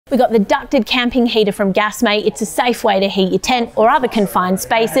We got the Ducted Camping Heater from Gasmate. It's a safe way to heat your tent or other confined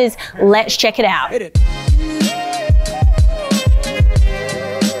spaces. Let's check it out. Hit it.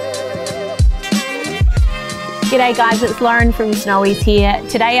 G'day guys, it's Lauren from Snowy's here.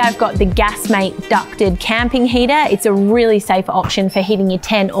 Today I've got the Gasmate Ducted Camping Heater. It's a really safe option for heating your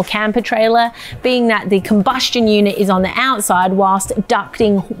tent or camper trailer, being that the combustion unit is on the outside whilst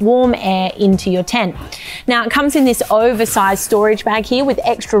ducting warm air into your tent. Now it comes in this oversized storage bag here with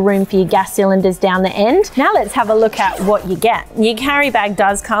extra room for your gas cylinders down the end. Now let's have a look at what you get. Your carry bag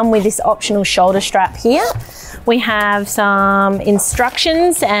does come with this optional shoulder strap here. We have some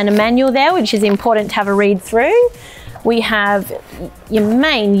instructions and a manual there, which is important to have a read through. We have your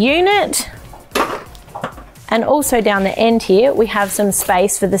main unit, and also down the end here, we have some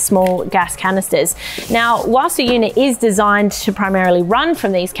space for the small gas canisters. Now, whilst the unit is designed to primarily run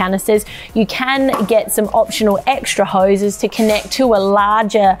from these canisters, you can get some optional extra hoses to connect to a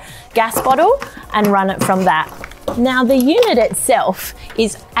larger gas bottle and run it from that. Now the unit itself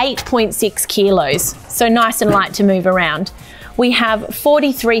is 8.6 kilos, so nice and light to move around. We have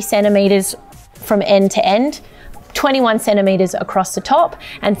 43 centimeters from end to end, 21 centimeters across the top,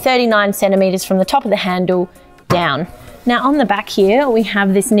 and 39 centimeters from the top of the handle down. Now on the back here, we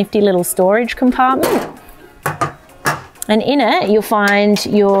have this nifty little storage compartment. And in it, you'll find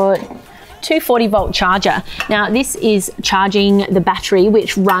your 240 volt charger. Now this is charging the battery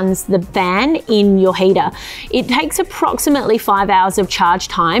which runs the fan in your heater. It takes approximately 5 hours of charge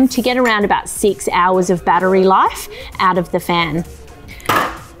time to get around about 6 hours of battery life out of the fan.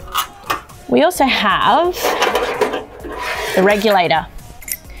 We also have the regulator.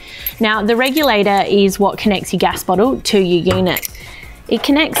 Now the regulator is what connects your gas bottle to your unit. It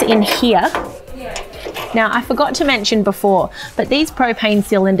connects in here. Now, I forgot to mention before, but these propane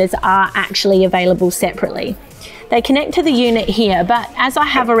cylinders are actually available separately. They connect to the unit here, but as I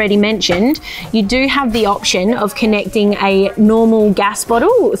have already mentioned, you do have the option of connecting a normal gas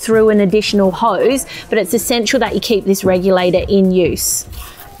bottle through an additional hose, but it's essential that you keep this regulator in use.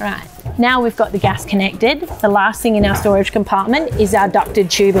 Right, now we've got the gas connected. The last thing in our storage compartment is our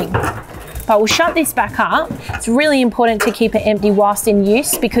ducted tubing. But we'll shut this back up. It's really important to keep it empty whilst in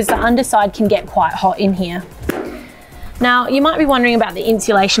use because the underside can get quite hot in here. Now, you might be wondering about the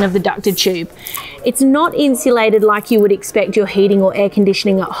insulation of the ducted tube. It's not insulated like you would expect your heating or air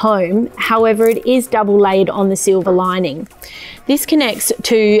conditioning at home. However, it is double layered on the silver lining. This connects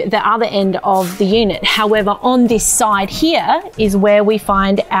to the other end of the unit. However, on this side here is where we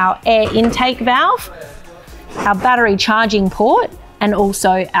find our air intake valve, our battery charging port, and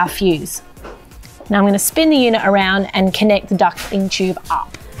also our fuse. Now I'm going to spin the unit around and connect the ducting tube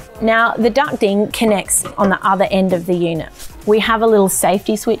up. Now the ducting connects on the other end of the unit. We have a little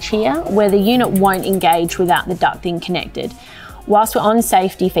safety switch here where the unit won't engage without the ducting connected. Whilst we're on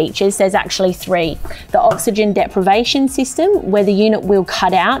safety features, there's actually three. The oxygen deprivation system, where the unit will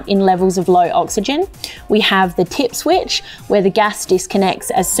cut out in levels of low oxygen. We have the tip switch, where the gas disconnects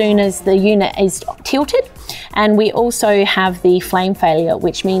as soon as the unit is tilted. And we also have the flame failure,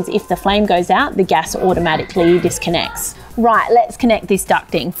 which means if the flame goes out, the gas automatically disconnects. Right, let's connect this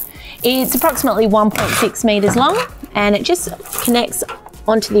ducting. It's approximately 1.6 meters long, and it just connects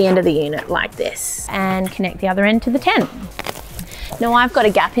onto the end of the unit like this, and connect the other end to the tent. Now I've got a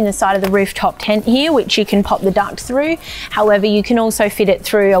gap in the side of the rooftop tent here which you can pop the duct through. However, you can also fit it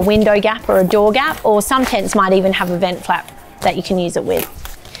through a window gap or a door gap, or some tents might even have a vent flap that you can use it with.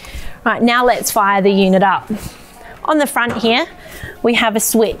 Right, now let's fire the unit up. On the front here, we have a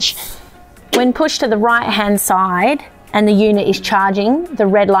switch. When pushed to the right hand side and the unit is charging, the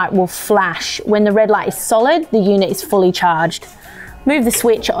red light will flash. When the red light is solid, the unit is fully charged. Move the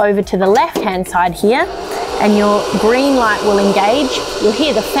switch over to the left hand side here and your green light will engage. You'll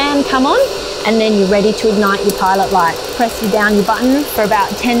hear the fan come on and then you're ready to ignite your pilot light. Press down your button for about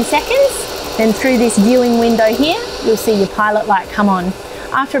 10 seconds. Then through this viewing window here, you'll see your pilot light come on.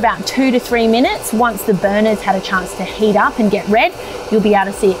 After about 2 to 3 minutes, once the burner's had a chance to heat up and get red, you'll be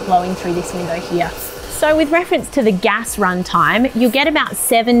able to see it glowing through this window here. So with reference to the gas run time, you'll get about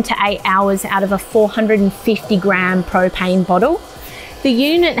 7 to 8 hours out of a 450 gram propane bottle. The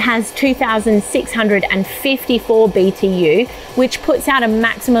unit has 2,654 BTU, which puts out a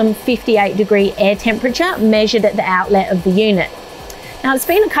maximum 58 degree air temperature measured at the outlet of the unit. Now it's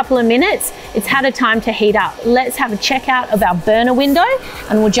been a couple of minutes, it's had a time to heat up. Let's have a check out of our burner window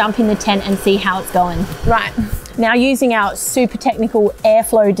and we'll jump in the tent and see how it's going. Right, now using our super technical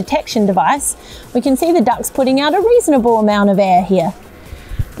airflow detection device, we can see the ducts putting out a reasonable amount of air here.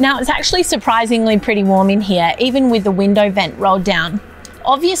 Now it's actually surprisingly pretty warm in here, even with the window vent rolled down.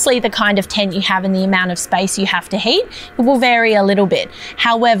 Obviously, the kind of tent you have and the amount of space you have to heat, it will vary a little bit.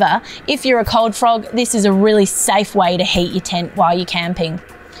 However, if you're a cold frog, this is a really safe way to heat your tent while you're camping.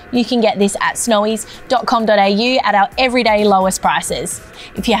 You can get this at snowies.com.au at our everyday lowest prices.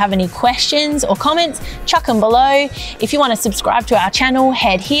 If you have any questions or comments, chuck them below. If you want to subscribe to our channel,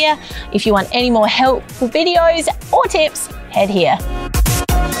 head here. If you want any more helpful videos or tips, head here.